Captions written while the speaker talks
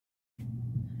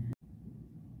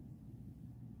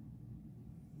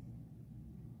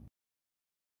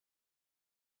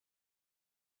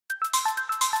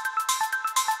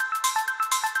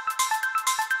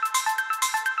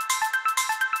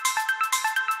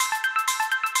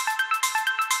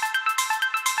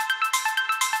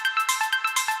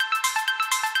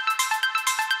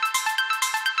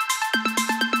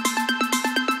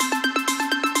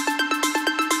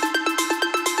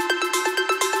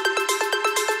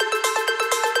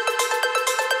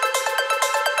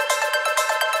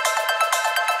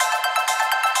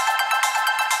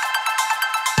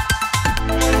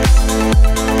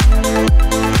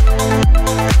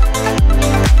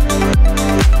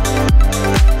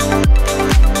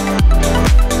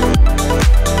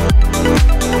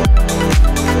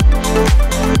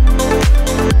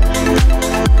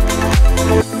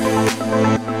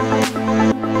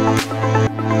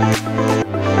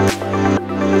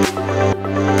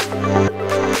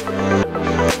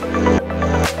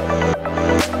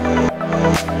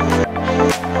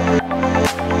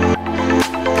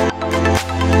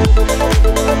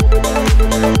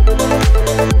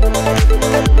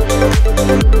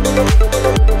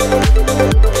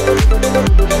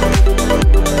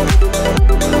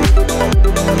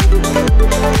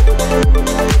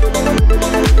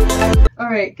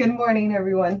morning,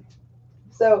 everyone.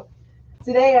 So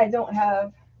today I don't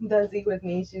have Desi with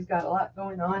me. She's got a lot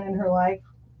going on in her life,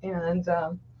 and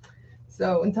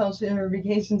so until her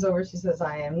vacation's over, she says,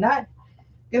 I am not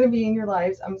going to be in your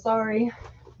lives. I'm sorry.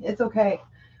 It's okay.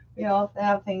 We all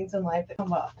have things in life that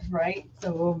come up, right?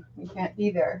 So we can't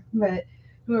be there. But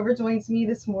whoever joins me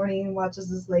this morning and watches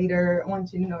this later, I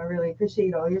want you to know I really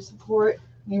appreciate all your support.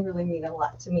 You really mean a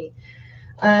lot to me.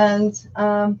 And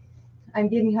I'm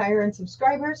getting higher in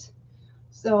subscribers.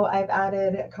 So I've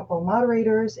added a couple of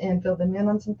moderators and filled them in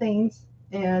on some things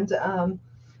and to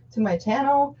my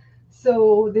channel.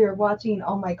 So they're watching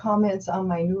all my comments on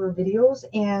my newer videos,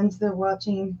 and they're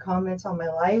watching comments on my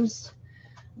lives.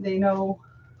 They know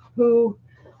who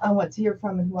I want to hear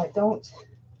from and who I don't,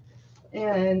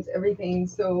 and everything.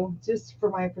 So just for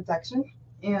my protection.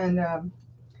 And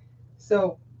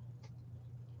so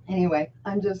anyway,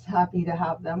 I'm just happy to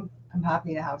have them. I'm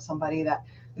happy to have somebody that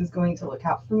is going to look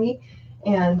out for me.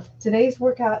 And today's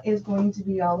workout is going to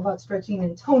be all about stretching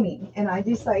and toning. And I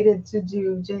decided to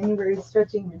do January's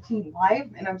stretching routine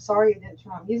live. And I'm sorry I didn't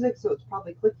turn on music, so it's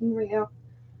probably clicking right now.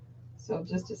 So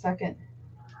just a second.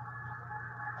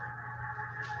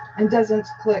 It doesn't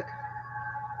click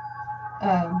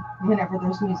whenever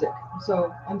there's music.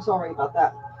 So I'm sorry about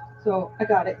that. So I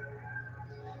got it.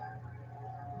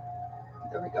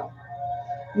 There we go.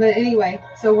 But anyway,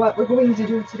 so what we're going to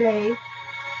do today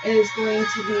is going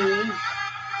to be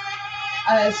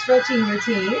a stretching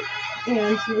routine,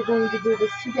 and so we're going to do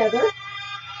this together.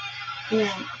 And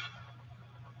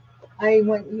I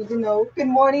want you to know, good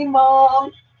morning,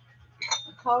 Mom.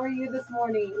 How are you this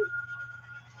morning?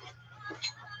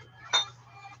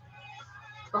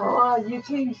 Oh, you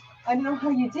changed. I don't know how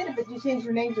you did it, but you changed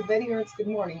your name to Betty, or it's good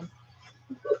morning.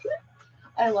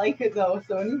 I like it though.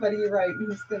 So anybody you write, I'm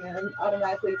just gonna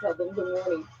automatically tell them good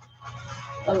morning.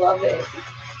 I love it.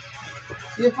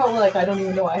 You're probably like, I don't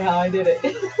even know how I did it.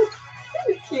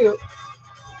 It's cute.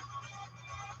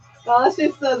 Gosh,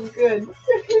 it sounds good.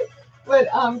 But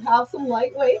have some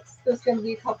light weights. There's going to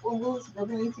be a couple of moves we're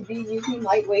going to be using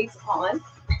light weights on,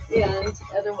 and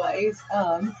otherwise,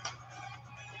 and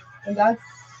that's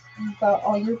about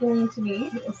all you're going to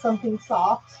need is something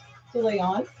soft to lay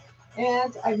on.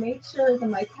 And I made sure that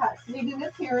my cats made an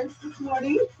appearance this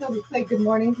morning, so to say good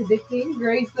morning to Dixie and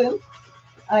Grayson.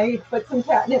 I put some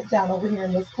catnip down over here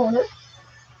in this corner.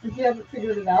 If you haven't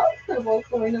figured it out, they're both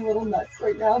going a little nuts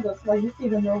right now. That's why you see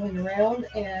them rolling around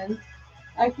and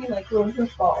acting like roses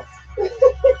balls.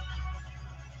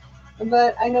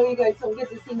 But I know you guys don't get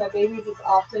to see my babies as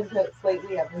often because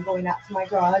lately I've been going out to my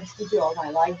garage to do all my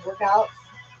live workouts.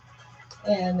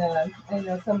 And I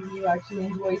know some of you actually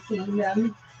enjoy seeing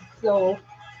them. So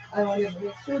I wanted to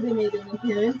make sure they made an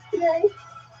appearance today.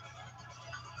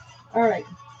 All right.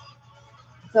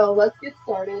 So let's get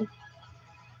started.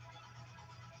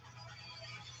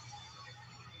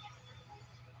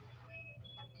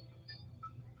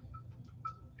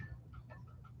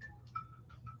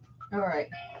 All right.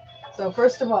 So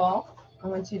first of all, I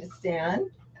want you to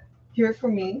stand here for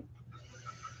me.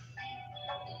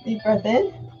 Deep breath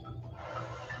in.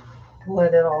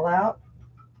 Let it all out.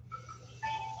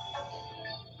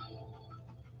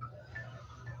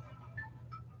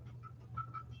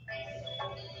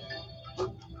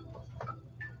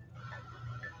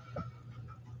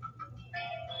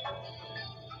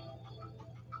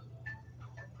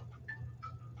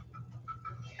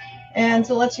 And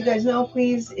to let you guys know,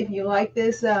 please, if you like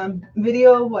this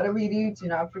video, whatever you do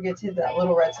not forget to hit that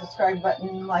little red subscribe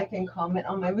button, like and comment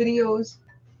on my videos.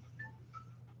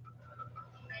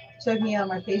 Check me out on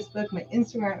my Facebook, my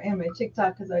Instagram, and my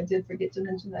TikTok, because I did forget to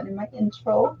mention that in my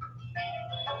intro.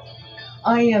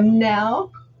 I am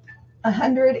now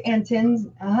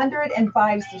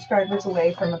 105 subscribers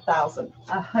away from 1,000.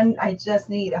 I just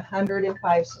need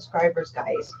 105 subscribers,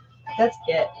 guys. That's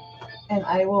it. And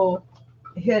I will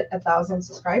hit 1,000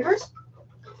 subscribers.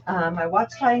 My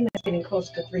watch time is getting close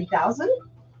to 3,000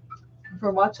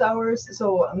 for watch hours.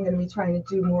 So I'm going to be trying to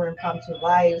do more impromptu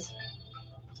lives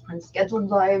and scheduled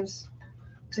lives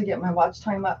to get my watch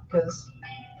time up, because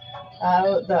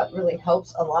that really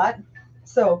helps a lot.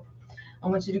 So I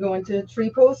want you to go into a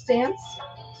tree pose stance.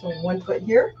 So 1 foot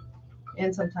here.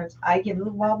 And sometimes I get a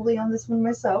little wobbly on this one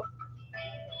myself.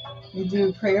 You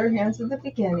do prayer hands at the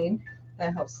beginning.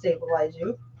 That helps stabilize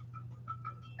you.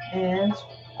 And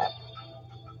up.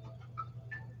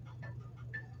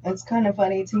 It's kind of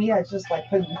funny to me. I just like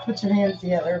put your hands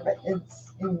together, but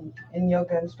it's in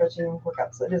yoga and stretching and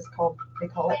workouts. It is called, they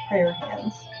call it prayer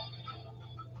hands.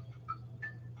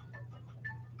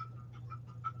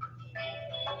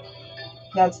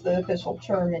 That's the official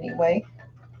term anyway.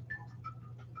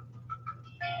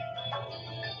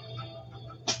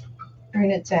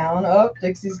 Bring it down. Oh,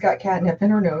 Dixie's got catnip in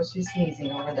her nose. She's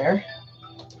sneezing over there.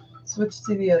 Switch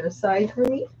to the other side for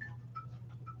me.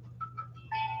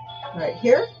 Right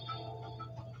here.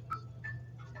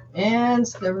 And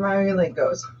never mind where your leg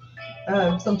goes.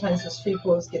 Sometimes the street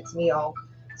pose gets me all.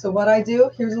 So what I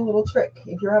do, here's a little trick.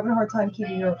 If you're having a hard time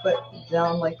keeping your foot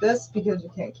down like this because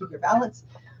you can't keep your balance,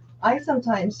 I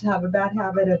sometimes have a bad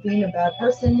habit of being a bad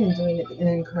person and doing it in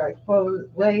an incorrect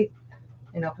way,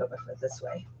 and I'll put my foot this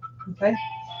way. Okay?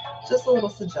 Just a little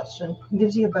suggestion. It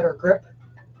gives you a better grip.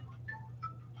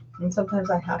 And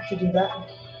sometimes I have to do that.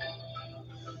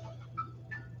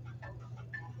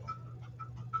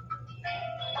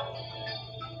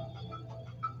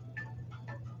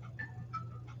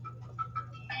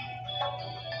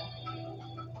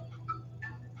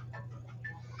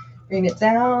 Bring it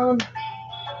down.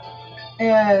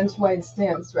 And wide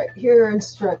stance right here and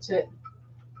stretch it.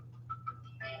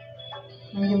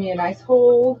 And give me a nice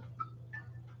hold.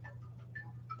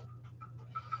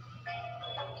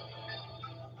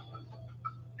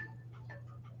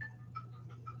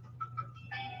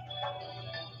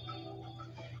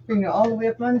 Bring it all the way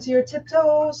up onto your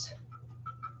tiptoes.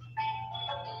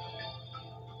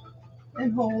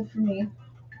 And hold for me.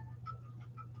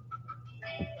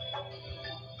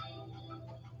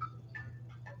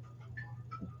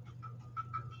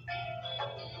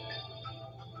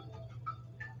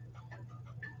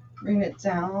 Bring it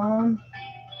down.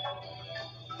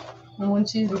 I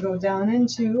want you to go down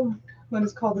into what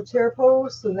is called the chair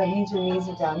pose. So that means your knees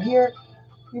are down here.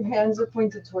 Your hands are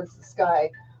pointed towards the sky.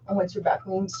 I want your back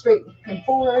lean straight and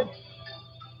forward.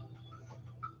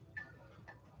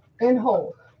 And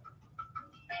hold.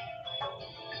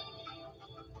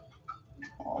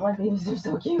 Oh, my babies are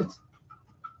so cute.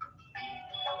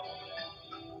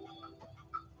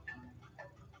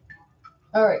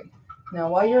 All right. Now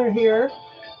while you're here,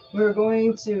 we're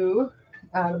going to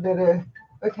add a bit of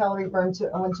a calorie burn to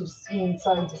it. I want you to swing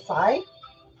side to side.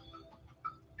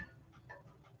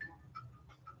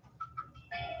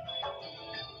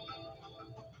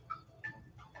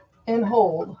 And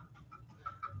hold.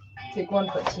 Take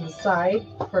one foot to the side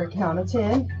for a count of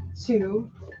 10, 2,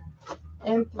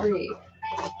 and 3.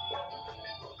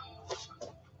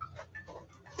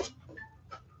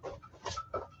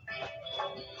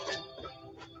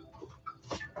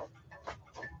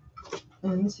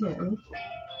 And 10.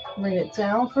 Bring it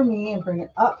down for me and bring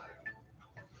it up.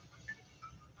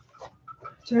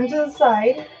 Turn to the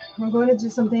side. We're going to do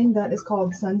something that is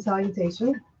called sun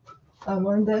salutation. I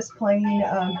learned this playing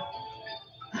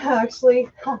actually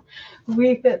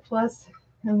Wii Fit Plus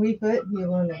and Wii Fit.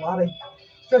 You learn a lot of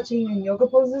stretching and yoga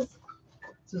poses.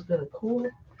 This is really cool,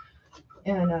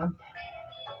 and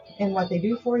what they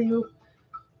do for you.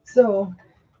 So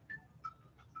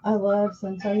I love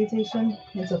sun salutation.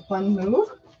 It's a fun move.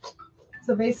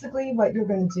 So basically what you're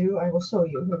going to do, I will show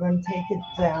you. You're going to take it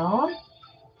down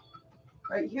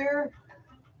right here.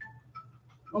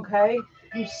 Okay.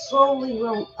 You slowly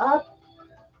roll up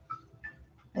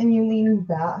and you lean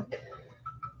back.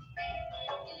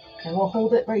 And we'll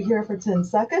hold it right here for 10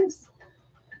 seconds.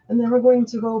 And then we're going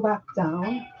to go back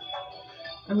down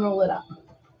and roll it up.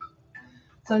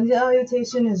 Sun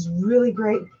salutation is really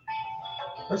great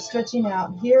for stretching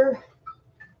out here,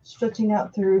 stretching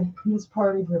out through this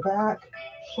part of your back,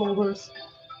 shoulders,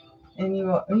 and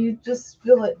you just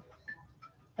feel it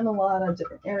in a lot of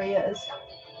different areas.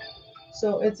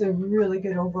 So it's a really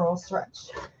good overall stretch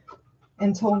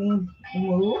and toning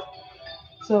move.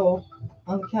 So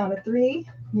on the count of 3,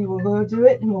 we will go do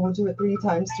it, and we'll do it 3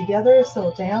 times together.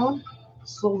 So down,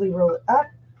 slowly roll it up,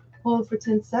 hold for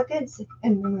 10 seconds,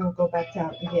 and then we'll go back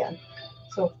down again.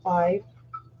 So 5,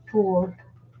 4,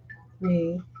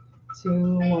 3,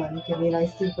 2, 1. Give me a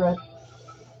nice deep breath.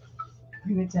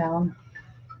 Bring it down.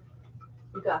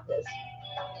 You got this.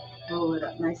 Roll it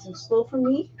up nice and slow for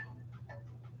me.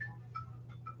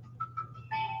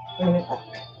 Bring it up.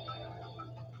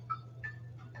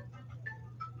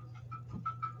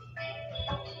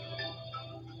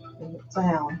 Bring it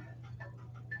down.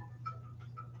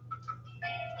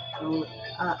 Roll it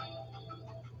up.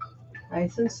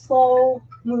 Nice and slow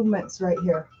movements right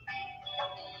here.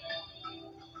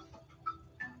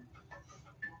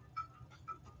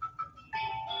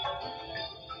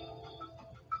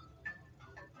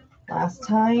 Last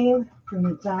time, bring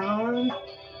it down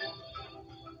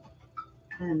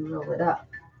and roll it up.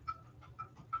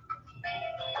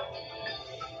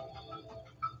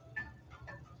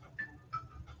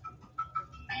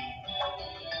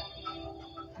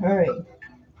 All right,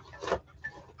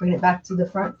 bring it back to the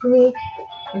front for me.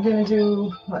 We're going to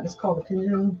do what is called a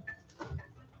pigeon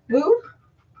move.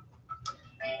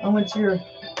 I want your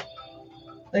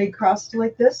leg crossed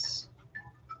like this.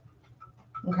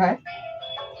 Okay.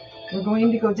 We're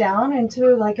going to go down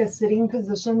into like a sitting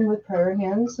position with prayer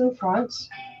hands in front.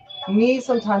 Me,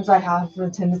 sometimes I have the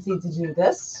tendency to do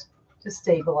this to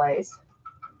stabilize.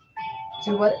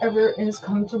 Do whatever is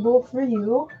comfortable for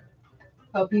you.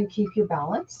 Help you keep your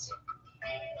balance.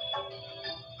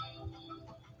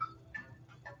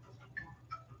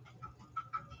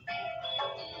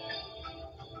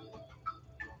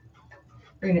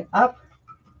 Bring it up,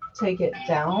 take it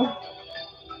down.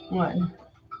 1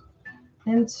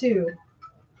 and 2,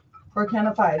 for a count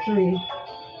of 5, 3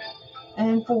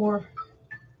 and 4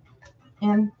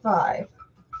 and 5.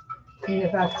 Bring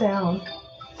it back down.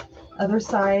 Other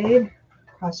side,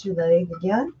 cross your leg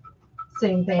again.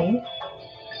 Same thing.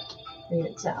 Bring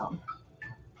it down.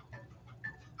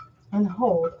 And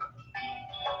hold.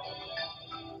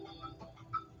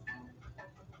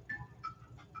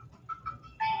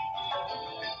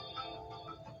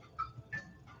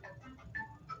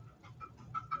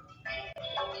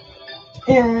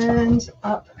 And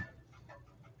up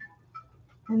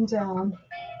and down.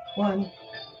 1,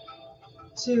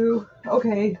 2,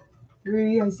 okay.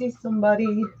 3, I see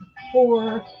somebody.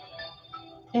 4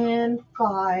 and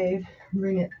 5.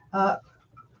 Bring it up.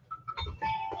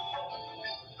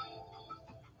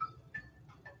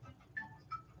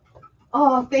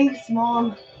 Oh, thanks,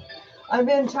 Mom. I've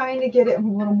been trying to get it a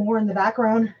little more in the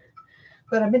background,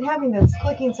 but I've been having this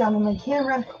clicking sound on my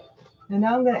camera, and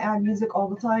now I'm going to add music all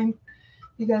the time,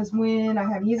 because when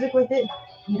I have music with it,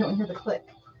 you don't hear the click.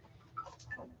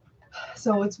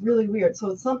 So it's really weird.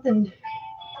 So it's something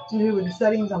to do with the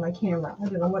settings on my camera. I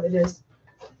don't know what it is,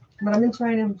 but I've been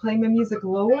trying to play my music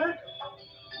lower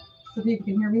so people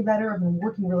can hear me better. I've been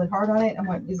working really hard on it. I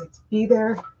want music to be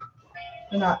there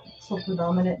and not so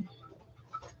predominant.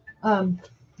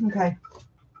 Okay.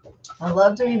 I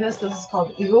love doing this. This is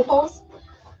called Eagle Pose.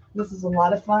 This is a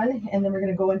lot of fun. And then we're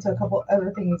going to go into a couple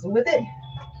other things with it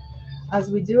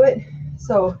as we do it.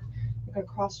 So you're going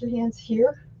to cross your hands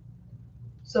here.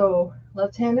 So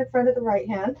left hand in front of the right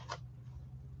hand.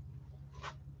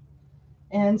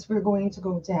 And we're going to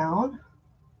go down.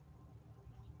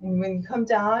 And when you come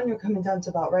down, you're coming down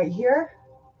to about right here.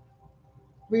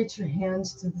 Reach your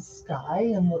hands to the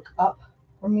sky and look up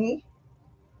for me.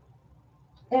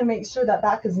 And make sure that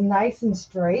back is nice and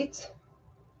straight.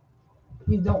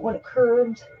 You don't want it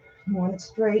curved. You want it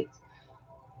straight.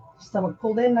 Stomach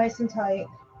pulled in nice and tight.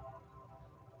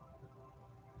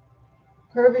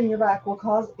 Curving your back will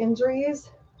cause injuries.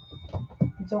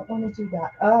 You don't want to do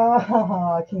that.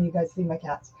 Oh, can you guys see my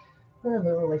cats? They're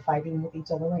literally fighting with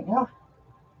each other right now.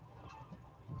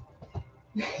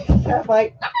 Cat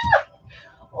fight.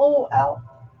 Oh, ow.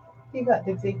 You got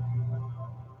Dixie.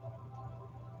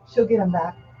 She'll get him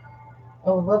back.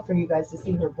 I would love for you guys to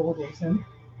see her bulldoze him,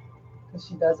 because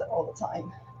she does it all the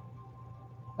time.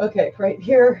 Okay, right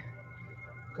here.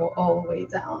 Go all the way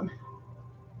down.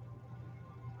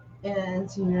 And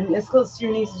so you're as close to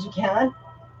your knees as you can.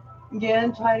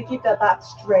 Again, try to keep that back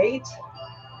straight.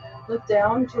 Look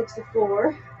down towards the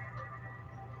floor.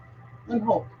 And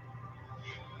hold.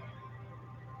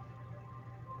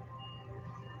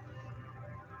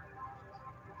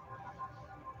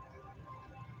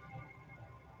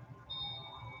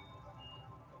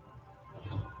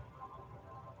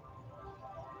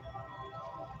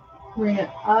 Bring it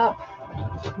up,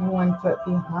 1 foot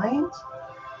behind.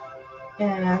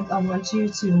 And I want you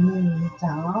to move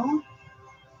down.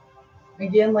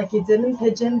 Again, like you did in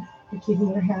pigeon, you're keeping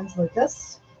your hands like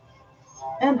this.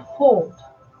 And hold.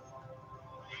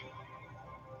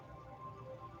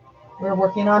 We're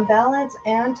working on balance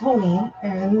and toning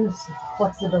and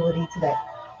flexibility today,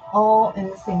 all in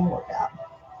the same workout.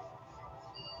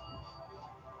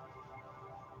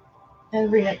 And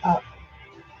bring it up.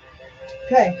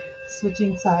 Okay,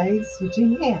 switching sides,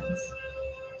 switching hands.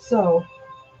 So,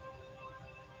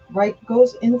 right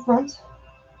goes in front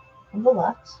of the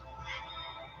left.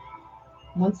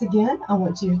 Once again, I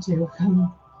want you to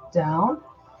come down,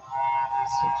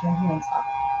 switch your hands up.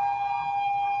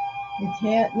 You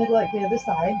can't neglect the other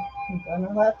side. We've done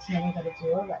our left, now we got to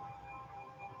do our right.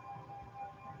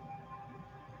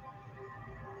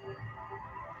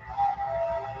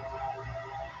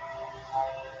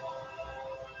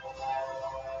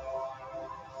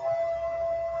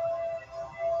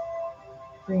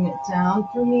 Bring it down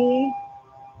for me,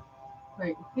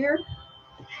 right here.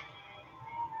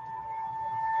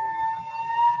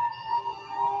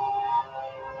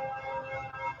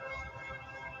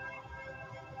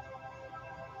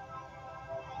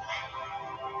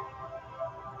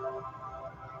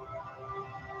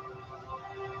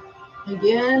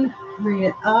 Again, bring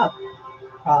it up,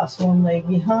 cross one leg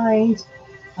behind,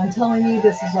 I'm telling you,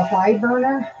 this is a thigh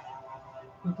burner.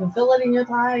 You can feel it in your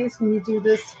thighs when you do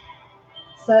this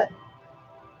set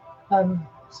of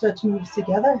stretch moves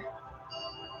together.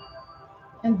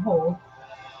 And hold.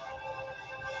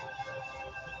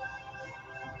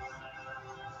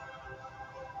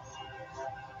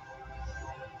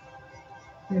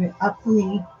 Bring it up for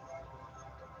me.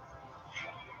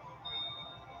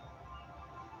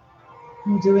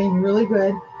 I'm doing really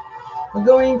good. We're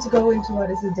going to go into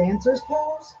what is a dancer's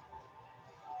pose.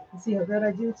 And see how good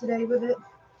I do today with it.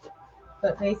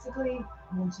 But basically,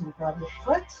 I want you to grab your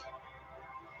foot.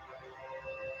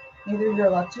 Either your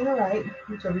left or your right,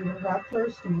 whichever you grab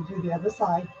first, and you do the other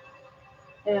side.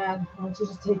 And I want you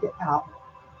to take it out.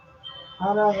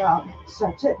 Out, out, out.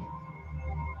 Stretch it.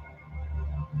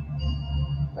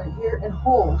 Right here and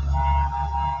hold.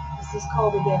 This is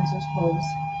called a dancer's pose.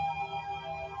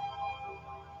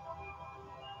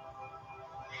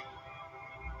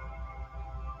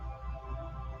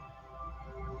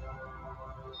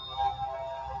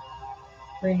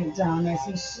 Bring it down nice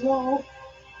and slow.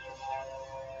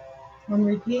 And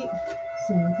repeat.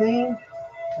 Same thing.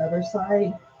 Other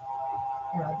side.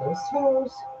 Grab those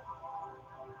toes.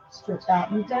 Stretch out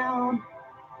and down.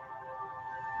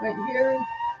 Right here.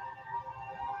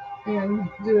 And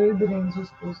do the dangerous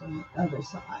pose on the other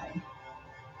side.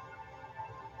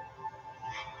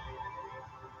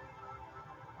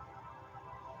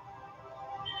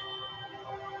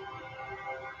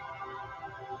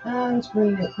 And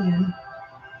bring it in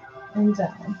and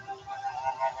down.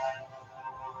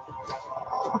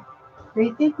 They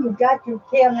think you got your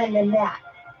camera in the mat.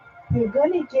 You're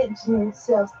going to get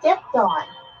yourself stepped on.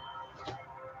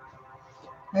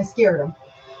 I scared him.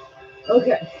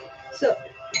 Okay, so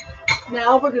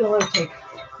now we're going to take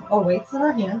our weights in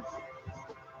our hands.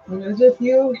 We're going to do a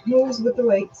few moves with the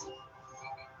weights.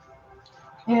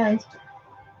 And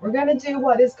we're going to do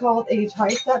what is called a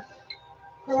tricep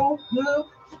curl move.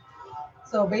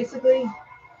 So basically,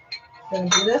 I'm going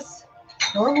to do this.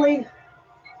 Normally,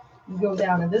 you go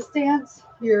down in this stance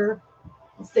here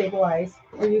and stabilize,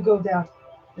 or you go down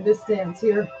in this stance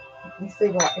here and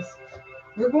stabilize.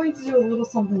 We're going to do a little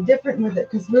something different with it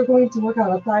because we're going to work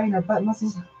out our thigh and our butt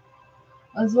muscles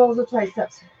as well as the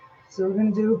triceps. So we're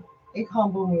going to do a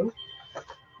combo move.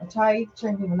 I try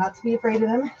train people not to be afraid of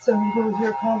them. Some people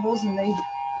hear combos and they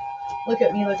look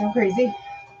at me like I'm crazy.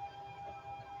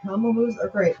 Combo moves are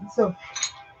great. So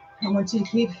I want you to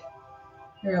keep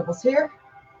your elbows here.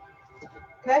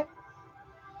 Okay?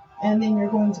 And then you're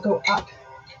going to go up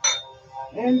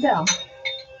and down,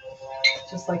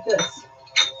 just like this.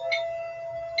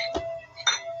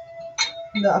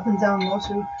 The up and down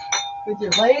motion with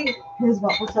your leg is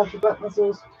what works out your butt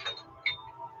muscles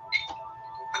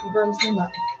and firms them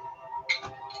up.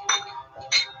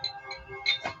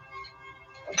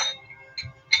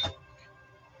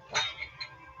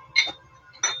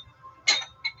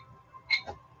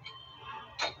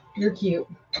 You're cute.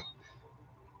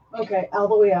 Okay, all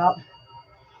the way out.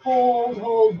 Hold,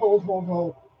 hold, hold, hold,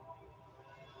 hold.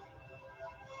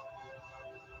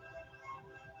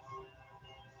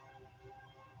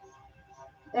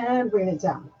 And bring it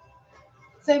down.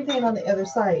 Same thing on the other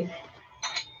side.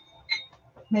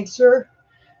 Make sure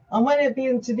I want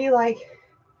it to be like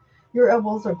your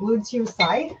elbows are glued to your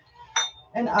side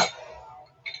and up.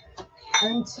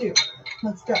 And 2.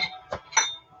 Let's go.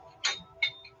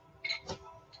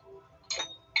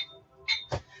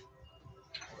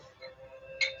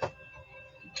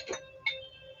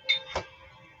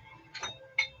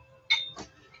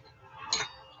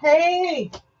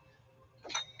 Hey!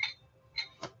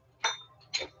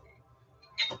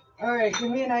 All right, give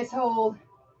me a nice hold.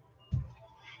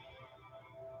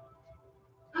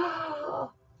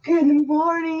 Good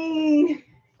morning.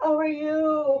 How are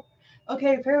you?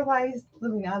 Okay, Paralyzed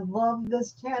Living. I love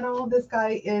this channel. This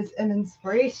guy is an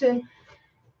inspiration.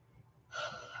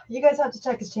 You guys have to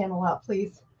check his channel out,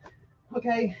 please.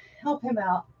 Okay, help him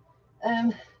out.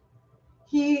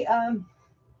 He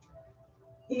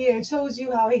shows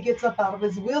you how he gets up out of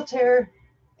his wheelchair,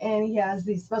 and he has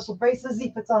these special braces he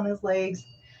puts on his legs,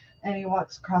 and he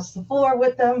walks across the floor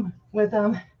with them,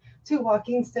 2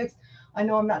 walking sticks. I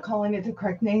know I'm not calling it the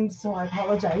correct name, so I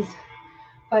apologize.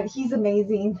 But he's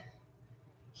amazing.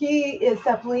 He is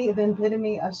definitely the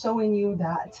epitome of showing you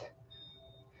that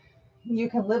you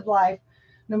can live life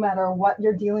no matter what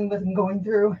you're dealing with and going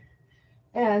through,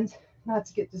 and not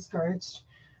to get discouraged.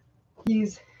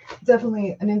 He's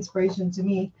definitely an inspiration to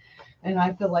me, and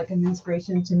I feel like an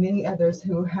inspiration to many others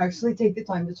who actually take the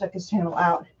time to check his channel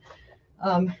out,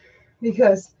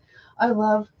 because I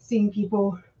love seeing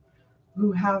people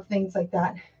who have things like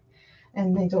that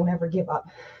and they don't ever give up.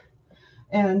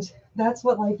 And that's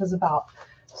what life is about.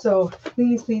 So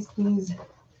please, please, please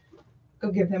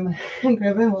go give him give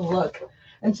him a look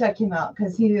and check him out,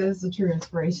 because he is a true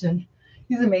inspiration.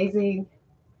 He's amazing.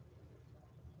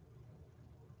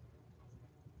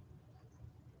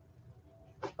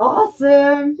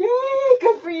 Awesome. Yay,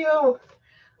 good for you.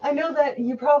 I know that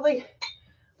you probably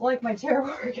like my chair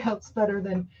workouts better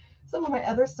than some of my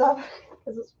other stuff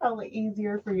because it's probably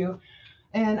easier for you.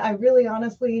 And I really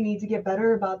honestly need to get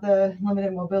better about the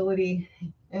limited mobility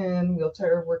and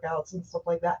wheelchair workouts and stuff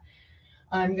like that.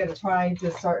 I'm going to try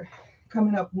to start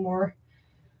coming up more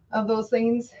of those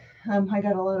things. I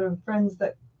got a lot of friends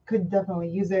that could definitely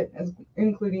use it,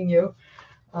 including you.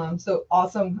 So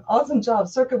awesome, awesome job.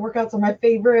 Circuit workouts are my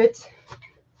favorite,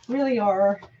 really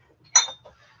are.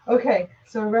 Okay,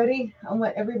 so ready? I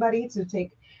want everybody to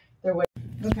take their weight.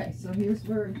 Okay, so here's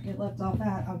where it left off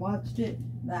at. I watched it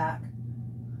back.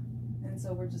 And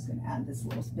so we're just going to add this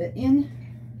little bit in.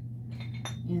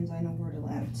 And I know where to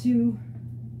add to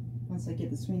once I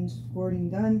get the swing squirting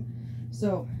done.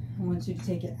 So I want you to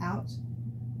take it out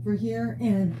for here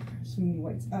and swing your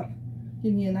weights up.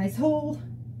 Give me a nice hold.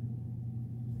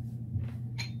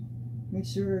 Make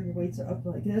sure your weights are up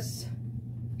like this.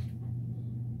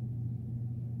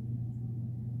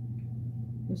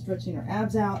 We're stretching our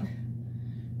abs out.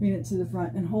 Bring it to the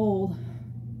front and hold.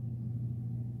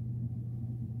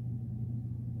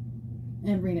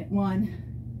 And bring it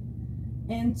 1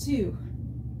 and 2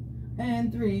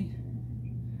 and 3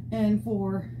 and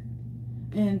 4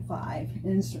 and 5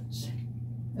 and stretch.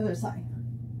 Other side.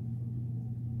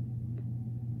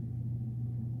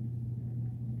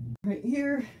 Right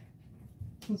here.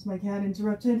 Once my cat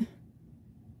interrupted.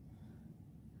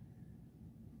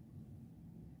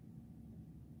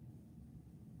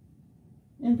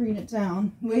 And bring it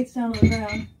down. Weights down on the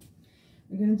ground.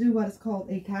 We're going to do what is called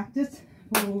a cactus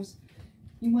pose.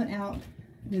 You went out,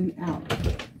 then out.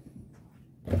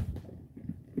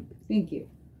 Thank you.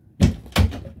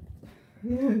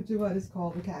 Do what is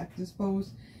called a cactus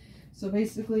pose. So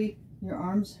basically, your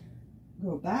arms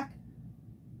go back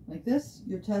like this.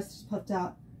 Your chest is puffed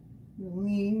out. You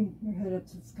lean your head up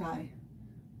to the sky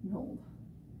and hold.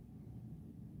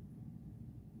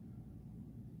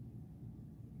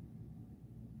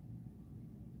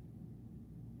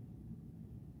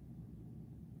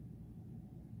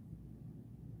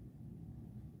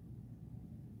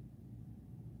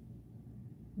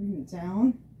 Bring it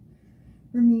down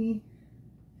for me.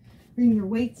 Bring your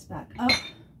weights back up.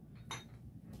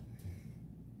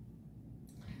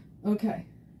 Okay.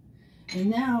 And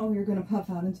now you're going to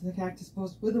puff out into the cactus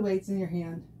pose with the weights in your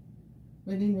hand.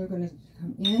 But then you're going to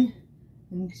come in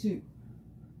and 2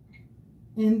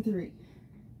 and 3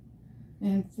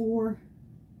 and 4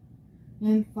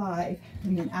 and 5.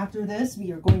 And then after this,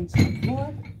 we are going to the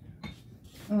floor.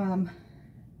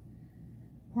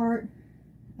 Part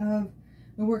of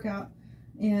the workout,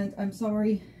 and I'm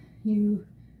sorry you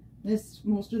missed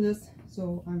most of this,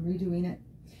 so I'm redoing it.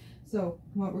 So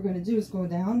what we're going to do is go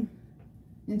down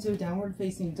into a downward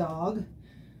facing dog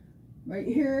right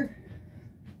here.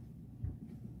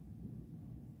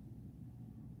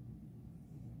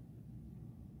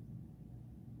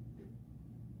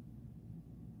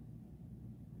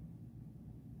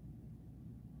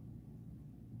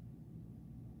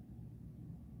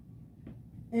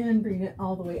 And bring it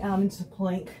all the way out into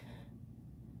plank.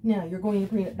 Now you're going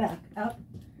to bring it back up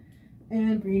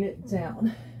and bring it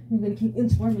down. You're going to keep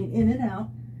inchworming in and out.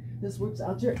 This works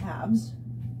out your abs.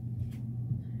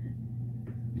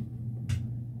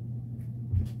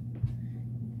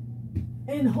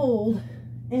 And hold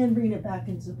and bring it back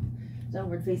into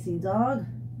downward facing dog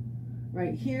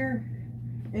right here.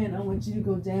 And I want you to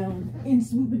go down and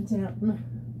swoop it down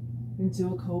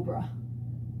into a cobra.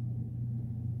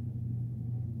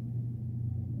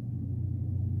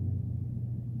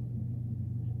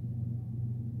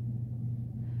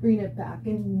 Bring it back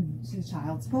into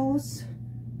child's pose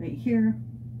right here.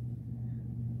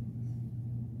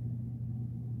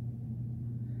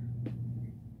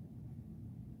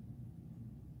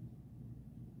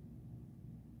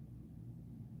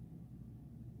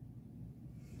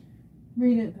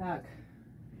 Bring it back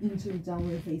into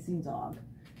downward facing dog.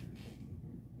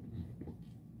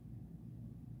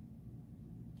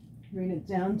 Bring it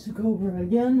down to cobra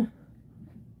again.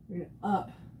 Bring it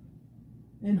up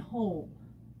and hold.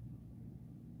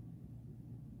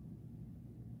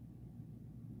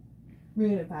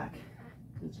 Bring it back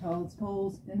to child's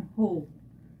pose and hold.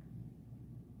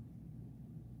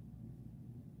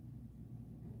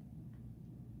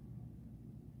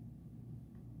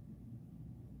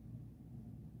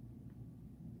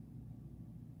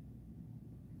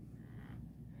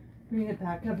 Bring it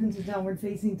back up into downward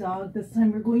facing dog. This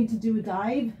time we're going to do a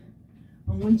dive.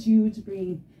 I want you to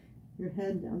bring your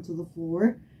head down to the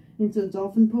floor into a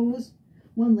dolphin pose.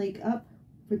 One leg up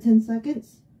for 10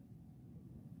 seconds.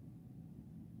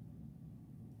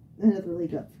 Another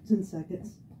leg up for 10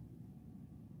 seconds.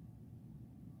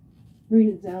 Bring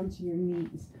it down to your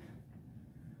knees.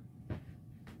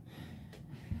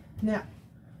 Now,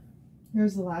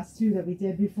 here's the last two that we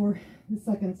did before the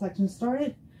second section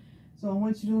started. So I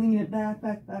want you to lean it back,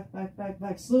 back, back, back, back,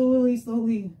 back. Slowly,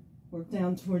 slowly work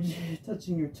down towards you,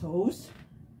 touching your toes.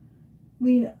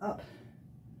 Lean it up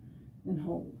and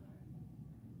hold.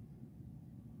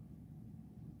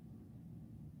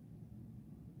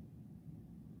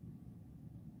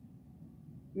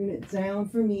 Bring it down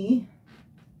for me,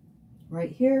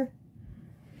 right here.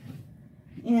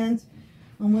 And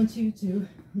I want you to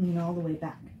lean all the way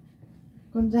back.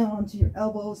 Come down onto your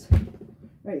elbows,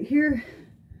 right here.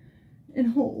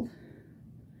 And hold.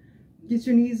 Get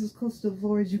your knees as close to the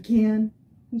floor as you can.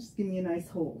 And just give me a nice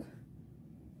hold.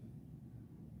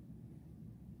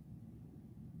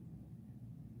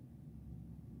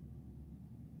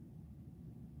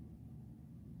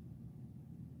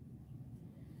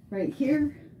 Right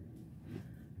here,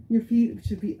 your feet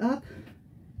should be up.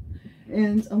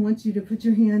 And I want you to put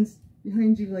your hands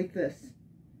behind you like this.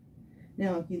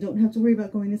 Now, you don't have to worry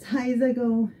about going as high as I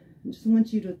go. I just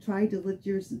want you to try to lift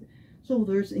your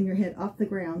shoulders and your head off the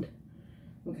ground.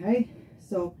 Okay,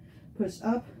 so push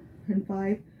up in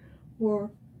 5,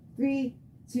 4, 3,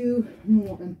 2,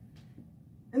 1,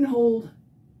 and hold.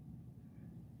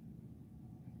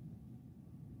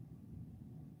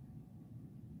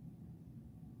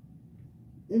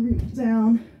 And reach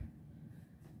down.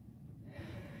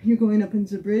 You're going up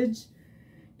into bridge.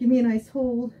 Give me a nice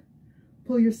hold.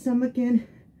 Pull your stomach in.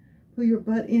 Pull your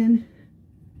butt in.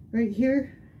 Right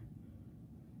here.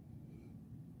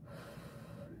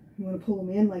 You want to pull them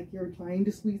in like you're trying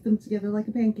to squeeze them together like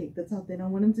a pancake. That's how thin I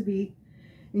want them to be.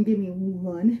 And give me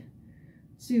 1,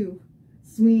 2,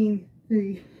 swing,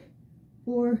 3,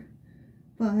 4,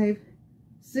 5,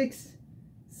 6,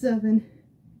 7,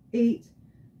 8,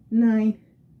 9,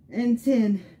 and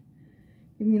 10.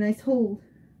 Give me a nice hold.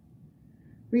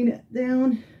 Bring it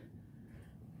down.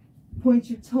 Point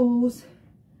your toes.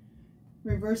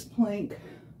 Reverse plank.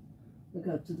 Look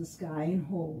up to the sky and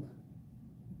hold.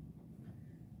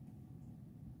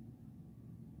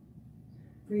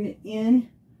 Bring it in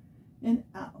and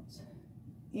out.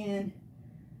 In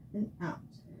and out.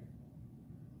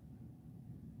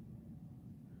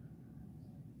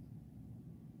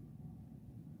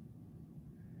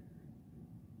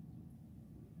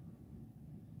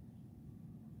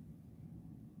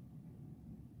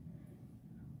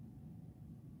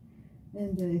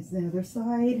 And then it's the other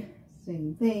side.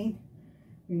 Same thing.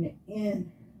 Bring it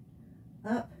in,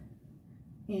 up,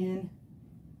 in,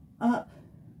 up,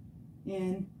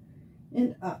 in,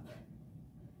 and up.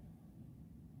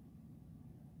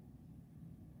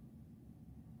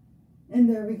 And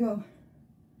there we go.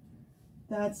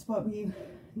 That's what we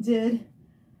did.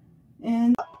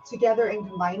 And together and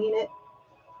combining it.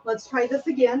 Let's try this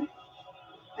again.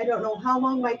 I don't know how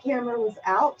long my camera was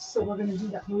out, so we're going to do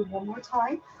that move one more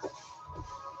time.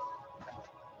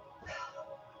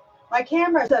 My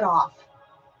camera shut off.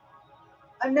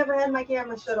 I've never had my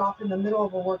camera shut off in the middle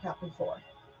of a workout before.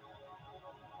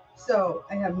 So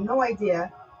I have no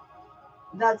idea.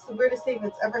 That's the weirdest thing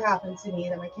that's ever happened to me,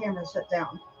 that my camera shut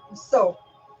down. So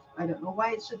I don't know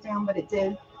why it shut down, but it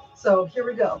did. So here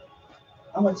we go.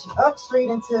 I want you up straight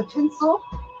into a pencil.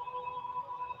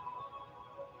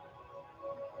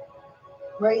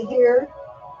 Right here.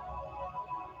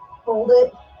 Hold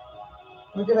it.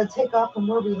 We're going to take off from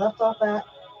where we left off at,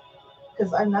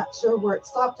 because I'm not sure where it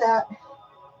stopped at.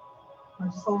 I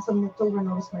just all of a sudden looked over and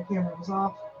noticed my camera was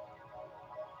off.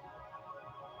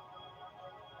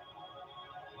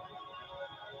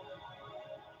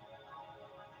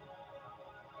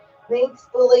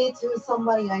 Thankfully, to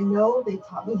somebody I know, they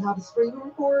taught me how to screen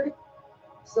record.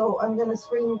 So I'm going to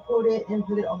screen record it and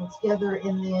put it all together,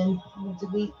 and then we'll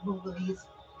delete both of these.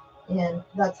 And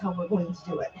that's how we're going to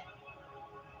do it.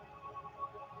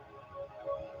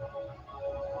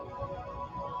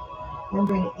 And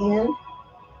bring it in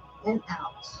and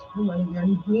out. And when your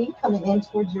knee coming in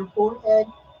towards your forehead,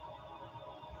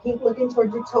 keep looking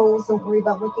towards your toes. Don't worry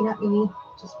about looking at me.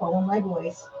 Just follow my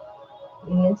voice.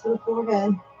 Lean into the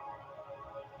forehead.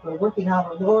 We're working out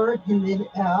our lower and mid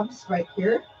abs right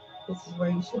here. This is where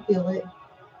you should feel it.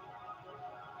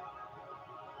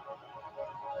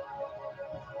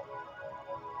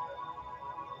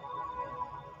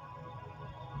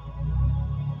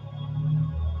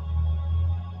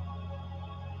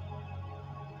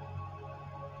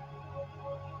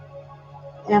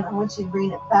 And I want you to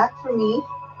bring it back for me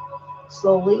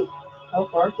slowly. How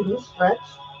far can you stretch?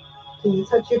 Can you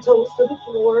touch your toes to the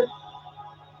floor?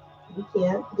 You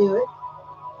can't do it.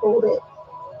 Hold it.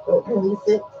 Don't release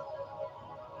it.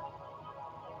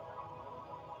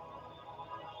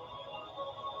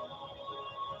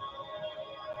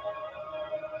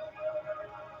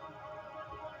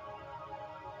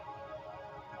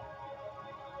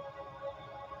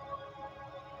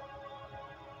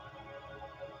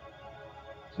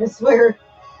 I swear,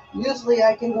 usually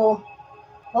I can go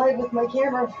live with my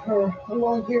camera for a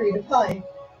long period of time.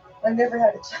 I've never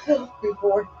had it shut off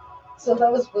before, so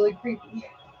that was really creepy.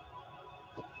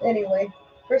 Anyway,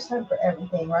 first time for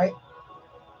everything, right?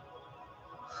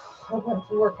 I went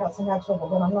for workouts and had trouble,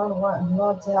 but I'm not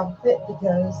allowed to have a fit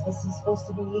because this is supposed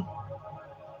to be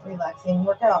relaxing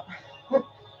workout.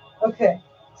 Okay,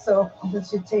 so I'm going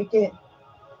to take it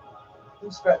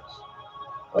and stretch.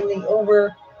 Leaning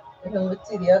over, we're going to look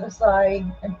to the other side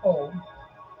and hold.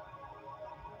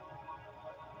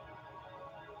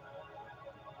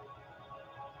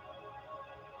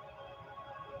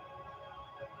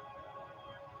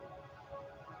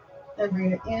 And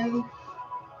bring it in,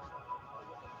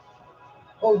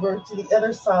 over to the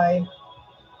other side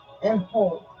and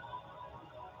hold.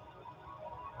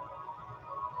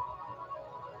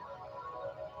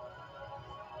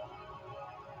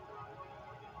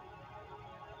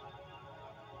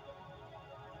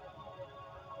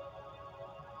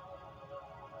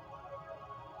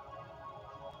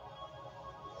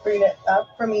 Bring it up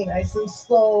for me nice and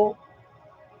slow.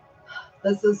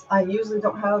 I usually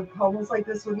don't have problems like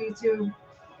this with YouTube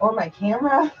or my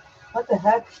camera. What the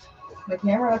heck? My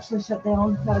camera actually shut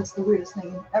down. That's the weirdest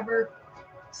thing ever.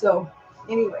 So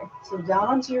anyway, so down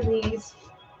onto your knees,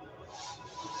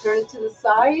 turn it to the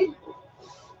side,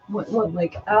 one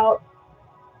leg out,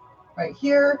 right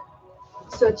here,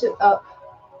 stretch it up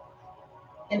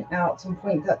and out, and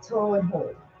point that toe and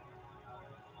hold.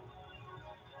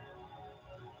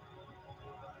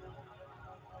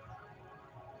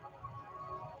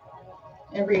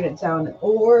 And bring it down and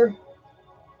over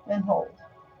and hold.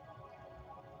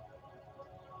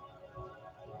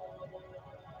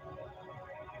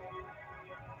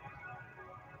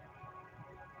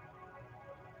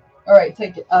 All right,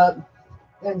 take it up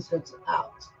and stretch it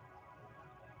out.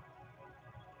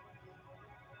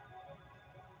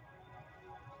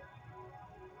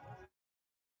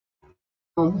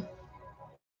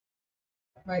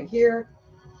 Right here.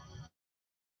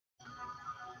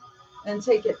 And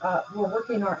take it up. We're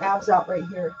working our abs out right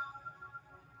here.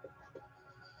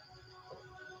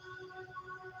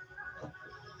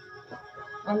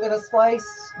 I'm going to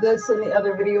splice this and the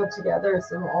other video together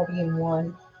so it'll all be in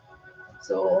one.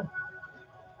 So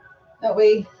that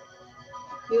way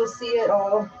you'll see it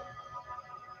all.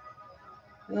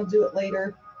 I'll do it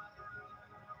later.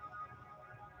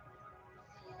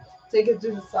 Take it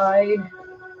to the side.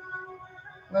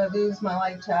 I'm going to lose my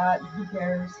live chat. Who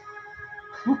cares?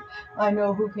 I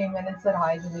know who came in and said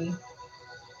hi to me.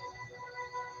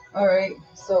 All right,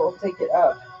 so take it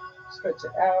up. Stretch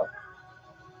it out.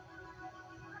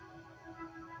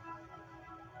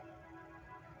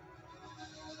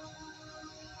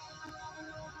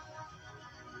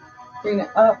 Bring it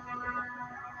up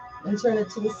and turn it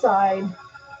to the side.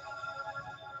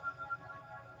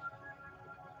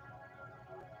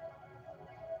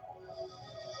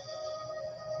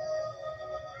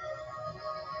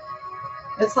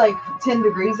 It's like 10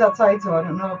 degrees outside, so I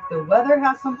don't know if the weather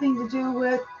has something to do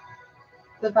with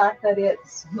the fact that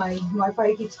it's my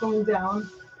Wi-Fi keeps going down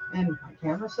and my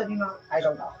camera's shutting off. I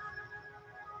don't know.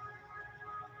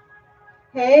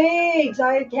 Hey,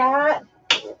 giant cat.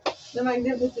 The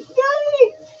magnificent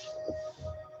Yay!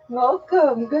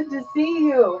 Welcome. Good to see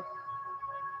you.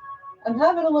 I'm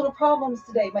having a little problems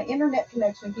today. My internet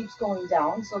connection keeps going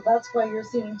down, so that's why you're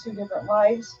seeing two different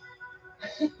lives.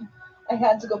 I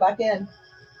had to go back in.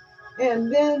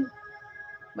 And then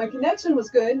my connection was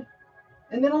good,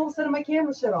 and then all of a sudden my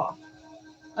camera shut off.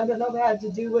 I don't know if it had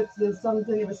to do with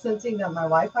something it was sensing that my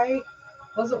Wi-Fi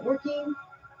wasn't working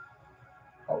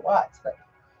or what, but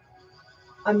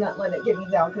I'm not letting it get me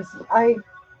down because I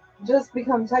just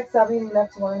become tech savvy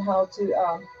enough to learn how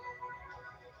to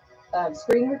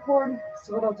screen record.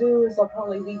 So what I'll do is I'll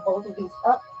probably leave both of these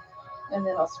up and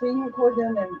then I'll screen record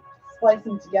them and splice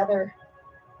them together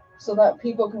so that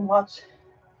people can watch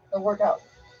the workout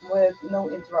with no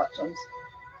interruptions.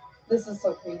 This is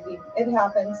so crazy. It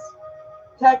happens.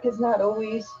 Tech is not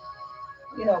always,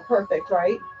 perfect,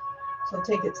 right? So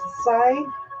take it to the side.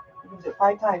 You can do it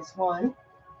 5 times. 1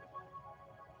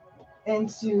 and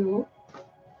 2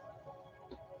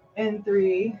 and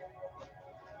 3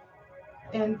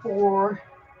 and 4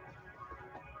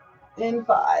 in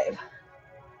 5.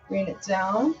 Bring it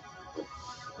down.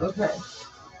 Okay.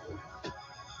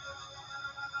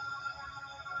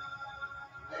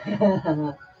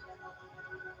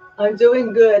 I'm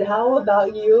doing good. How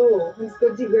about you? It's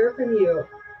good to hear from you.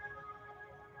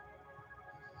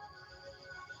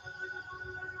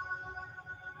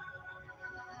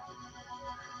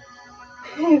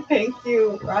 Thank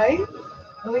you, right?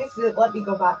 At least it let me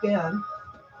go back in.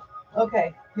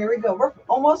 Okay, here we go. We're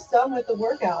almost done with the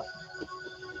workout.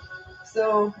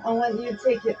 So I want you to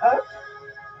take it up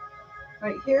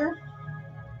right here.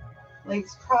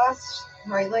 Legs crossed,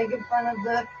 right leg in front of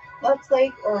the left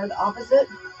leg or the opposite,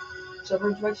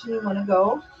 whichever direction you want to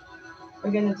go.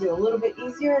 We're going to do a little bit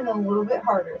easier and then a little bit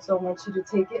harder. So I want you to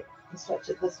take it and stretch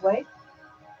it this way.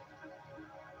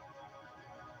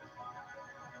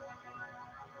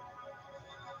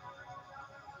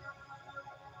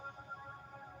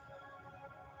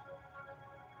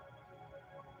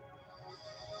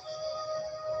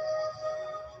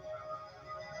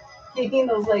 Keeping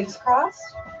those legs crossed.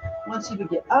 I want you to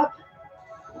get up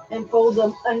and fold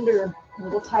them under a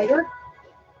little tighter,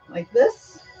 like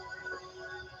this.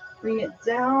 Bring it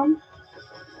down.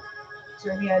 Put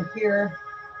your hand here.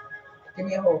 Give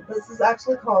me a hold. This is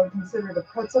actually considered a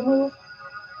pretzel move.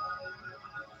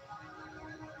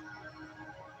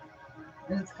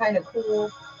 And it's kind of cool.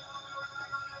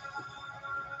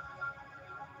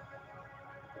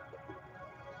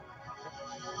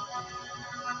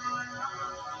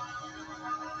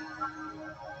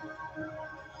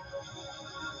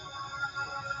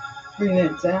 Bring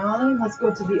it down. Let's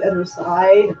go to the other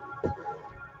side.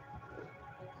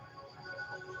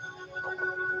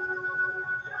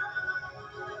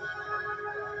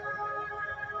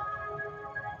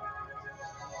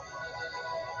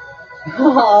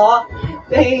 Aw,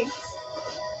 thanks.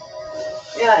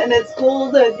 Yeah, and it's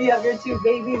cool that you have your 2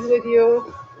 babies with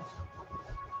you.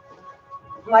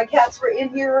 My cats were in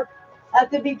here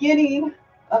at the beginning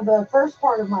of the first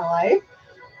part of my life,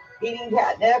 eating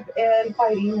catnip and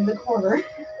fighting in the corner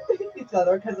with each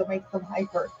other because it makes them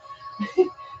hyper.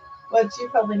 But you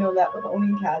probably know that with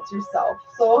owning cats yourself.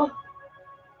 So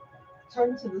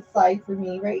turn to the side for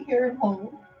me right here at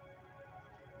home.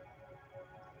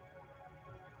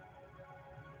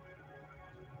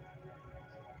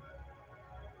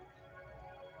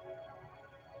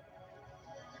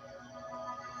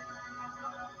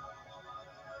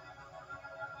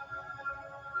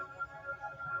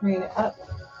 Bring it up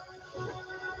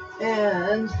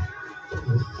and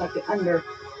tuck it under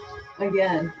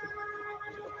again.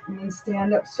 And then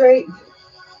stand up straight,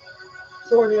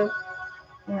 sort of,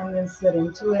 and then sit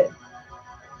into it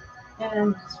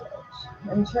and stretch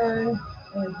and turn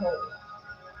and hold.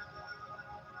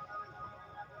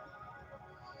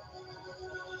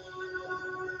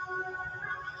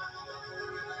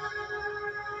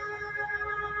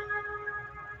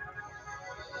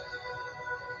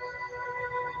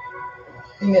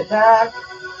 Bring it back.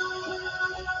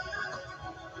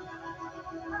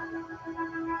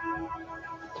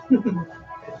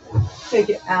 Take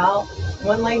it out.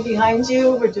 One leg behind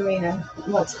you. We're doing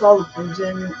what's called a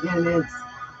virgin, and it's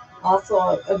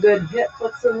also a good hip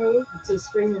flexor move to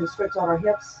spring and stretch out our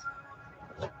hips.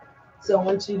 So I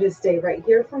want you to stay right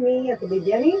here for me at the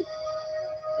beginning.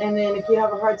 And then if you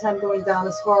have a hard time going down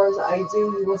as far as I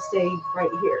do, you will stay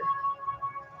right here.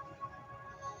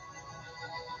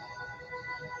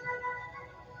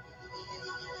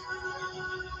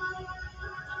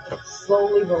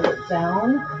 Slowly roll it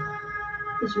down.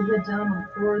 Put your head down on the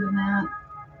floor of the mat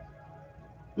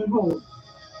and hold.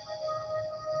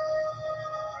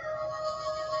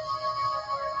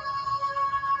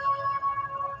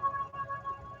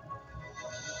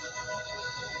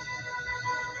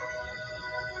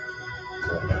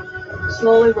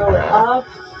 Slowly roll it up.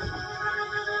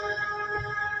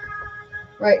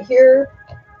 Right here.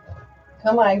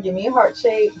 Come on, give me a heart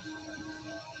shape.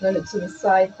 Run it to the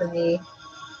side for me.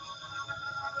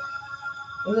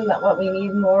 Isn't that what we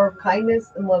need? More of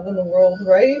kindness and love in the world,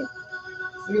 right?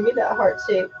 So give me that heart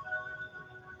shape.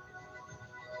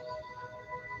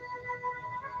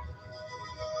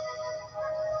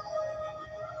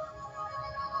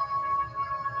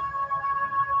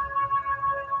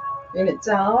 Bring it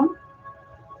down.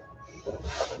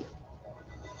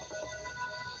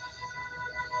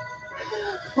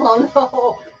 Oh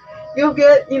no. You'll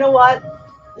get, you know what?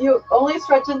 You only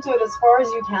stretch into it as far as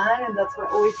you can, and that's what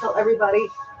I always tell everybody.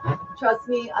 Trust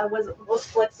me, I wasn't most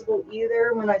flexible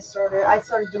either when I started. I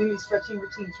started doing these stretching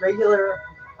routines regular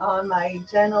on my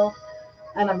channel,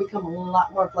 and I've become a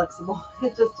lot more flexible.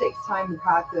 It just takes time and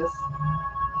practice.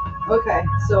 Okay,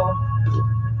 so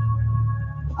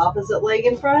opposite leg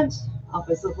in front,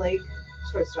 Opposite leg,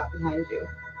 stretched out behind you.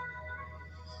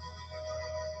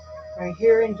 Right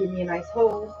here, and give me a nice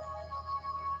hold.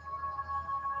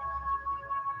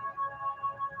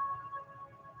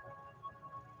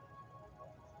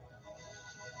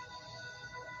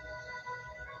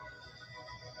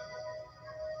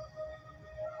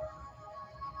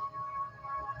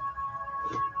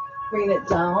 Bring it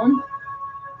down.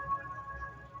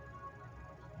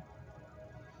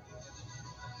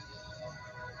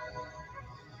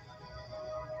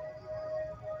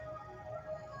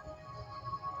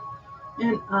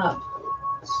 And up.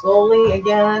 Slowly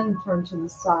again, turn to the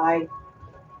side.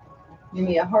 Give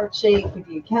me a heart shake if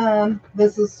you can.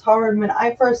 This is hard. When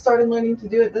I first started learning to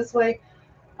do it this way,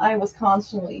 I was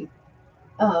constantly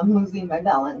losing my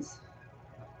balance.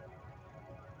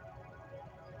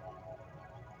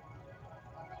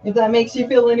 If that makes you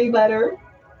feel any better.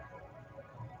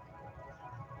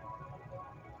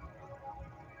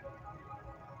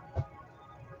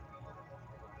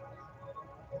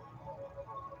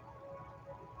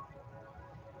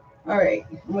 All right,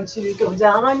 I want you to go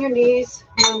down on your knees,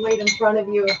 one weight in front of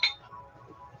you.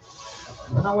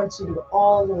 And I want you to go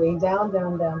all the way down,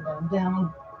 down, down, down,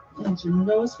 down. And your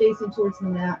nose facing towards the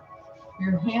mat.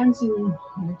 Your hands and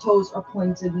your toes are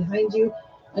pointed behind you.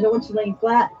 I don't want you laying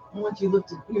flat. I want you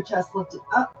lifted, your chest lifted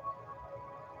up.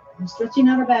 I'm stretching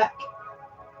out our back.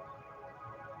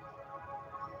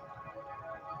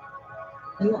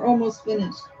 And we're almost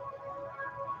finished.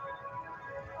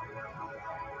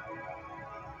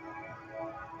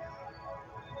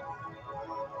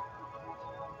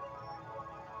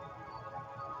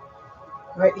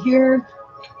 Right here,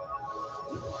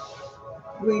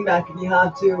 lean back if you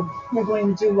have to. We're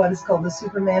going to do what is called the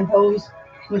Superman pose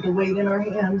with a weight in our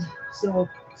hand. So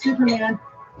Superman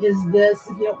is this.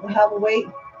 If you don't have a weight,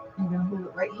 you're going to hold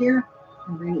it right here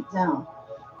and bring it down.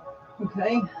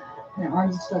 Okay? Your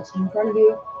arms are stretched in front of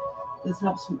you. This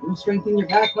helps strengthen your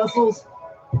back muscles.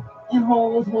 And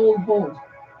hold, hold, hold.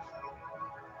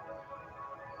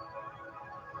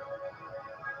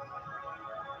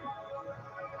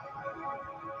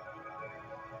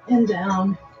 And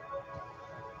down.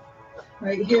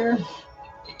 Right here.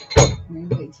 Bring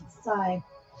the weight to the side.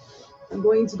 I'm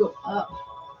going to go up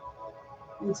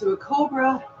into a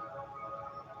cobra.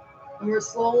 And we're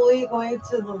slowly going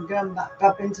to come back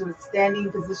up into a standing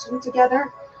position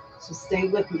together. So stay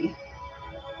with me.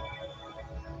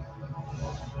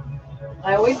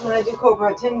 I always, when I do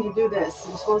cobra, I tend to do this.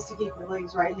 You're supposed to keep your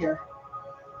legs right here.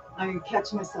 I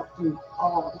catch myself doing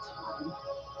all the time.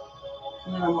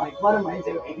 And then I'm like, what am I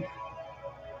doing?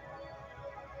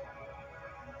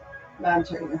 Bad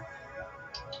trainer.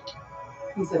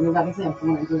 He said me that example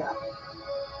when I do that.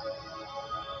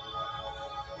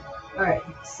 All right,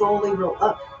 slowly roll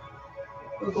up.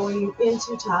 We're going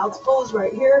into child's pose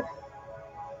right here.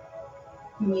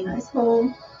 Give me a nice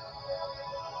hold.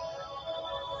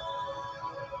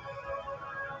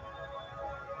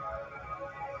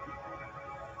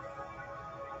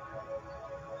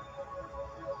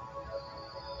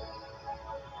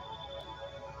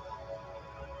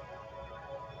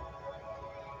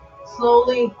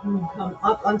 Slowly come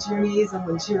up onto your knees, and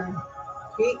once your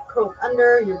feet curled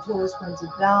under, your toes pointed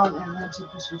down, and once you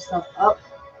push yourself up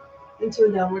into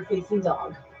a downward facing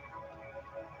dog.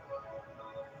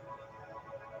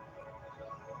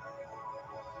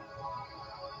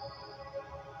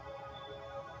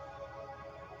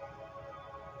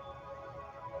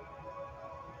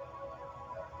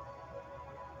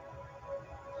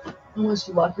 And once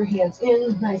you walk your hands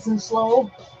in, nice and slow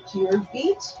to your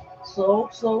feet, slow,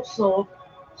 slow, slow,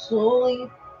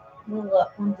 slowly move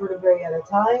up one vertebrae at a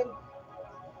time.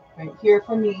 Right here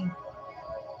for me.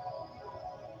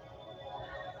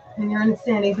 And you're in a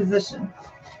standing position.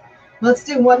 Let's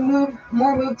do one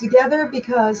more move together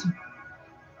because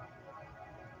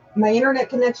my internet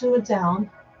connection went down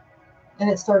and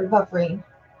it started buffering.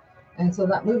 And so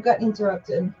that move got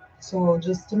interrupted. So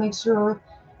just to make sure,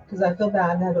 because I feel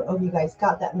bad, I don't know if you guys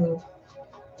got that move.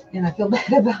 And I feel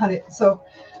bad about it. So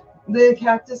the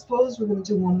cactus pose, we're going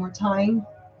to do one more time.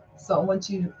 So I want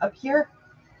you up here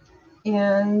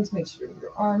and make sure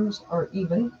your arms are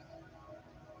even.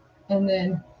 And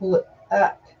then pull it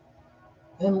back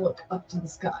and look up to the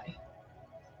sky.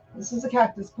 This is a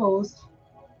cactus pose.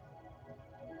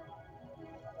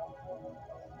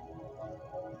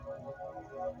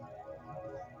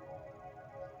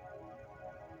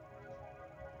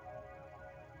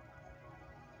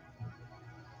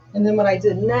 And then what I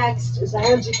did next is I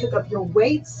had you pick up your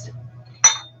weights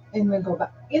and then go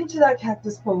back into that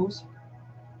cactus pose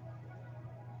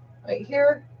right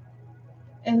here,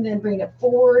 and then bring it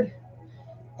forward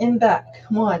and back.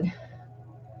 1,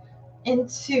 and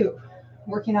 2.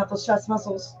 Working out those chest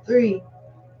muscles. 3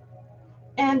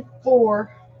 and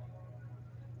 4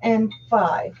 and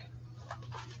 5.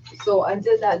 So I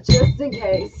did that just in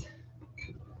case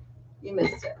you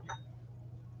missed it.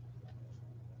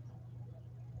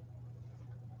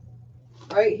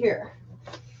 Right here.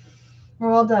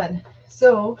 We're all done.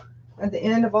 So at the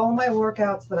end of all my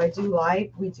workouts that I do live,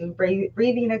 we do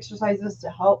breathing exercises to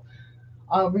help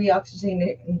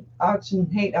reoxygenate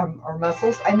our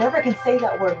muscles. I never can say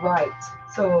that word right,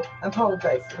 so I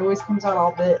apologize. It always comes out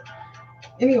all bit.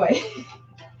 Anyway,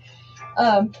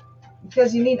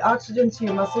 because you need oxygen to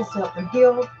your muscles to help them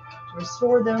heal, to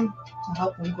restore them, to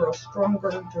help them grow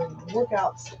stronger during the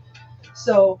workouts.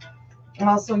 So, and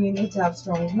also you need to have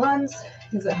strong lungs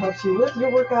because it helps you with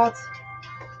your workouts.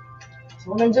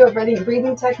 So we're going to do a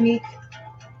breathing technique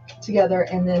together,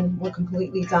 and then we're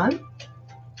completely done.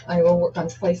 I will work on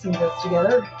splicing this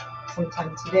together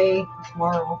sometime today,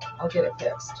 tomorrow. I'll get it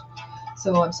fixed.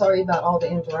 So I'm sorry about all the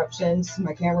interruptions,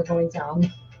 my camera going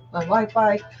down, my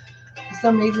Wi-Fi. For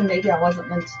some reason, maybe I wasn't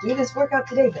meant to do this workout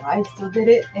today, but I still did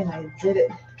it, and I did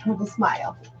it with a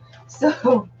smile.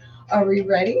 So are we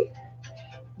ready?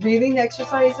 Breathing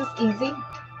exercise is easy.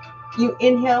 You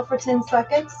inhale for 10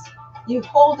 seconds. You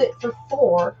hold it for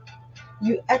 4.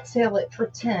 You exhale it for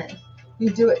 10. You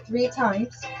do it 3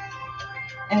 times.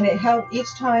 And it helps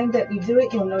each time that we do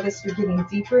it, you'll notice you're getting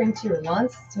deeper into your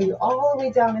lungs. So you're all the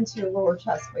way down into your lower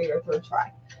chest by your 3rd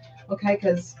try. Okay,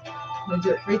 because we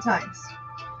do it 3 times.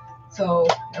 So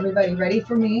everybody ready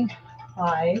for me?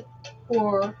 5,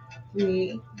 4,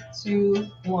 3, 2,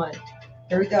 1.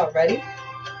 Here we go. Ready?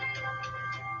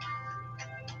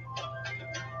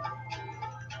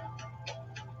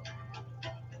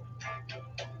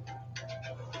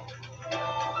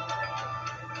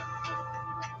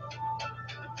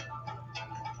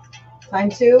 Time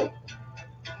 2.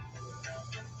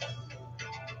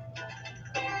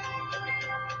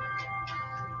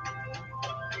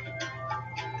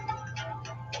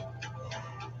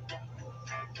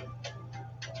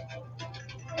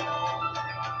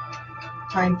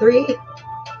 Time 3.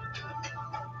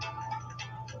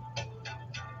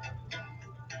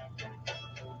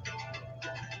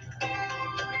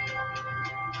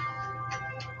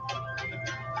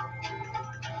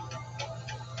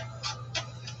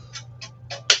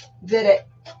 Did it.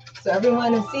 So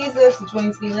everyone who sees this and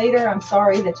joins me later, I'm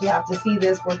sorry that you have to see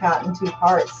this workout in 2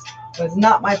 parts. It was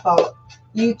not my fault.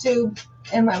 YouTube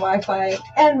and my Wi-Fi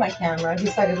and my camera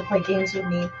decided to play games with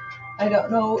me. I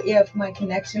don't know if my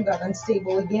connection got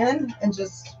unstable again and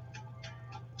just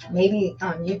maybe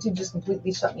YouTube just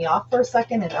completely shut me off for a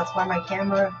second, and that's why my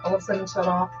camera all of a sudden shut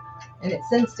off, and it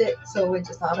sensed it, so it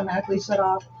just automatically shut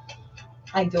off.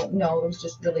 I don't know. It was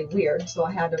just really weird, so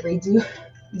I had to redo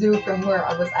from where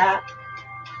I was at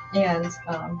and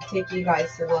take you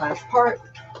guys to the last part,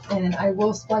 and I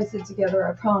will splice it together,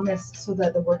 I promise, so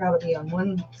that the workout will be on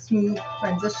one smooth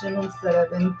transition instead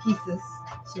of in pieces,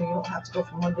 so you don't have to go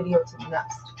from one video to the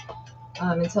next.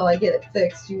 Until I get it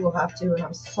fixed, you will have to, and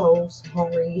I'm so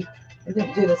sorry. I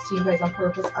didn't do this to you guys on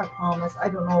purpose, I promise. I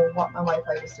don't know what my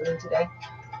Wi-Fi was doing today.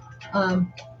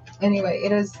 Anyway,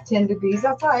 it is 10 degrees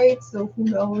outside, so who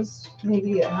knows?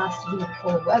 Maybe it has to do with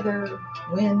cold weather,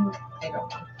 wind, I don't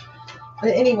know. But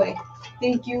anyway,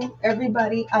 thank you,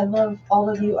 everybody. I love all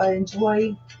of you. I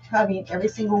enjoy having every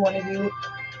single one of you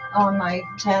on my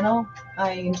channel.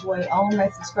 I enjoy all of my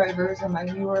subscribers and my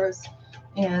viewers,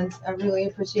 and I really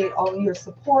appreciate all of your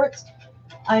support.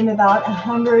 I'm about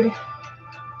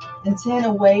 110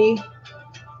 away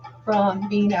from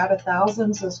being at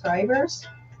 1,000 subscribers.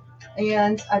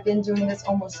 And I've been doing this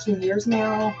almost 2 years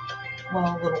now,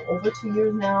 well, a little over 2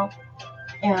 years now.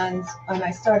 And when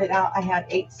I started out, I had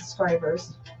 8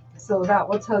 subscribers. So that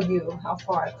will tell you how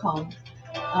far I've come.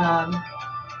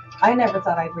 I never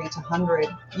thought I'd reach 100.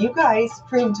 You guys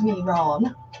proved me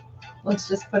wrong. Let's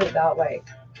just put it that way,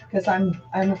 because I'm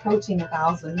approaching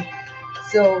 1,000.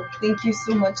 So thank you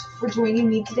so much for joining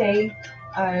me today.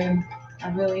 I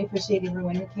really appreciate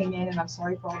everyone who came in, and I'm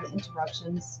sorry for all the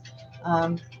interruptions.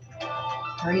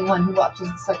 For anyone who watches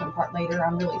the second part later,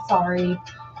 I'm really sorry.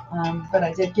 But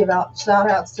I did give out shout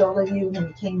outs to all of you when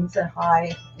you came and said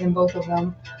hi in both of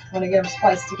them. When I get them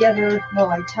spliced together, the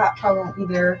live chat probably won't be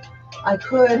there. I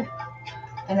could,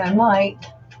 and I might,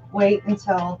 wait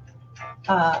until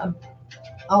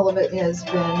all of it has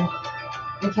been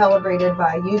recalibrated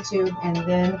by YouTube and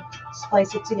then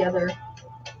splice it together.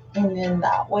 And then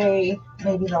that way,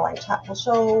 maybe the live chat will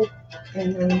show,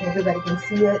 and then everybody can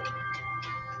see it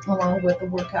along with the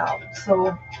workout.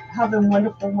 So have a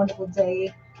wonderful, wonderful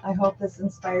day. I hope this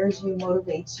inspires you,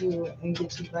 motivates you, and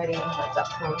gets you ready and worked up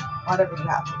for whatever you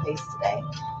have to face today.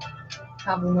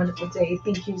 Have a wonderful day.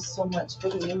 Thank you so much for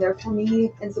being there for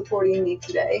me and supporting me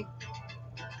today.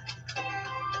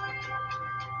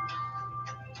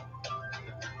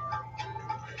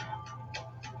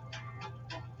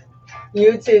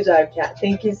 You too, Jive Cat.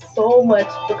 Thank you so much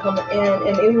for coming in.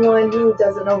 And anyone who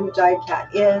doesn't know who Jive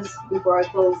Cat is, before I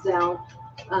close down,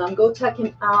 go check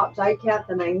him out. Jive Cat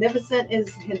the Magnificent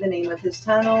is the name of his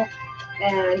channel.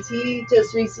 And he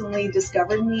just recently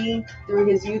discovered me through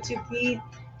his YouTube feed.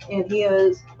 And he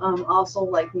is also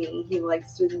like me. He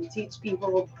likes to teach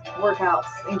people workouts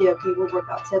and give people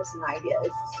workout tips and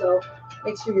ideas. So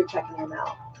make sure you're checking him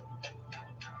out.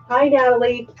 Hi,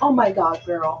 Natalie. Oh my God,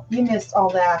 girl. You missed all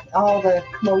that, all the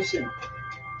commotion.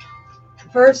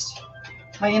 First,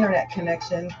 my internet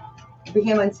connection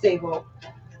became unstable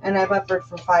and I buffered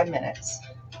for 5 minutes.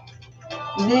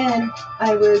 Then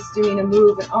I was doing a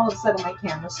move and all of a sudden my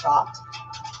camera stopped.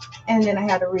 And then I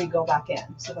had to go back in.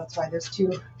 So that's why there's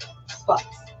 2 spots.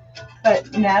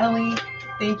 But Natalie,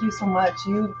 thank you so much.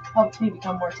 You helped me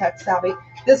become more tech savvy.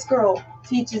 This girl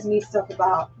teaches me stuff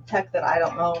about tech that I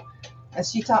don't know. And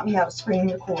she taught me how to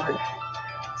screen record.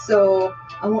 So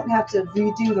I won't have to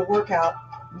redo the workout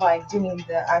by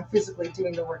I'm physically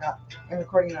doing the workout and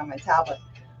recording it on my tablet.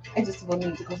 I just will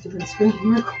need to go through and screen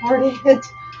record it,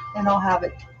 and I'll have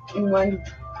it in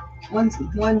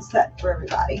one set for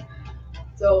everybody.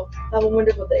 So have a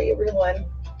wonderful day, everyone.